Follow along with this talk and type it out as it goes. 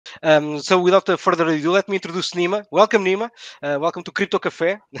So without further ado, let me introduce Nima. Welcome, Nima. Welcome to Crypto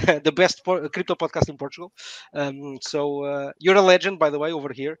Cafe, the best crypto podcast in Portugal. You're a legend, by the way,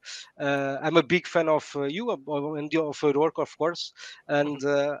 over here. I'm a big fan of you and of your work, of course. And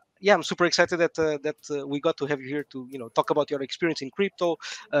yeah, I'm super excited that we got to have you here to talk about your experience in crypto,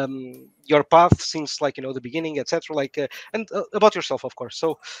 your path since the beginning, etc. And about yourself, of course.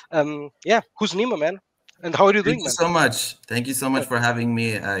 So yeah, who's Nima, man? And how are you Thank doing, you man? so much. Thank you so much for having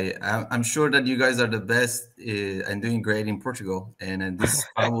me. I'm sure that you guys are the best and doing great in Portugal, and this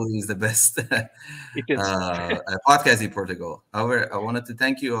probably is the best It is. podcast in Portugal. However, I wanted to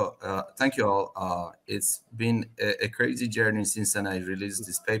thank you all. It's been a crazy journey since then I released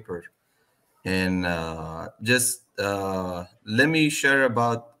this paper, and just let me share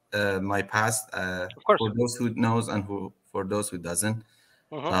about my past Of course. for those who knows and who for those who doesn't.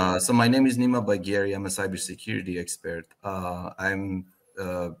 Hmm. So my name is Nima Bagheri. I'm a cybersecurity expert. I'm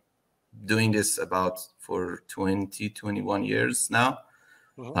doing this about for 20, 21 years now.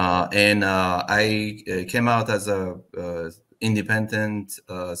 Hmm. I came out as a independent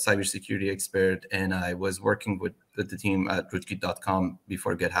cybersecurity expert, and I was working with the team at rootkit.com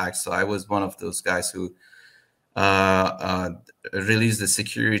before get hacked. So I was one of those guys who released the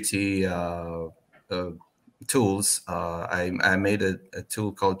security tools. I made a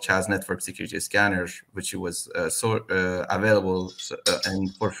tool called Chaz Network Security Scanner, which was available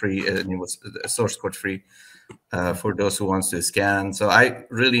and for free, and it was source code free for those who wants to scan. So I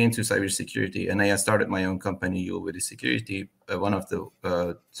really into cybersecurity, and I started my own company, With Security. One of the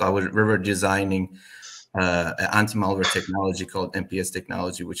we were designing anti-malware technology called MPS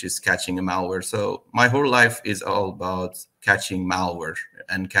technology, which is catching a malware. So my whole life is all about catching malware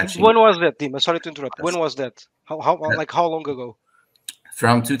and catching. When was that, Tim? Sorry to interrupt. When was that? How long ago?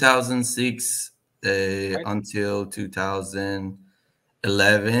 From 2006 Right. until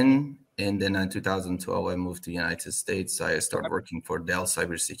 2011, and then in 2012 I moved to the United States. So I started Okay. working for Dell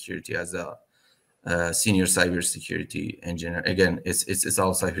Cybersecurity as a senior cybersecurity engineer. Again, it's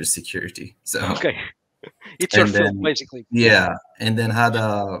all cybersecurity. So Okay. It's your and field, then basically. yeah, and then had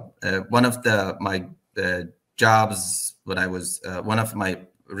one of my jobs when I was one of my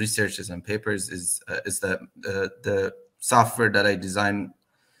researches and papers is that the software that I designed,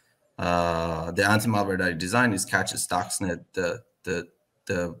 the anti-malware that I designed is catches Stuxnet, the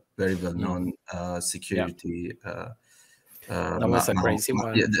very well known Yeah, security that was a crazy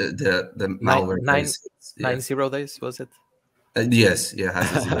one. the Nine, malware nine, case. Yeah. 90 days, was it? Yes, yeah,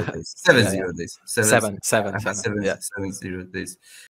 has a 0 days, seven Yeah, yeah. zero days, Seven. seven Yeah. 7 0 days.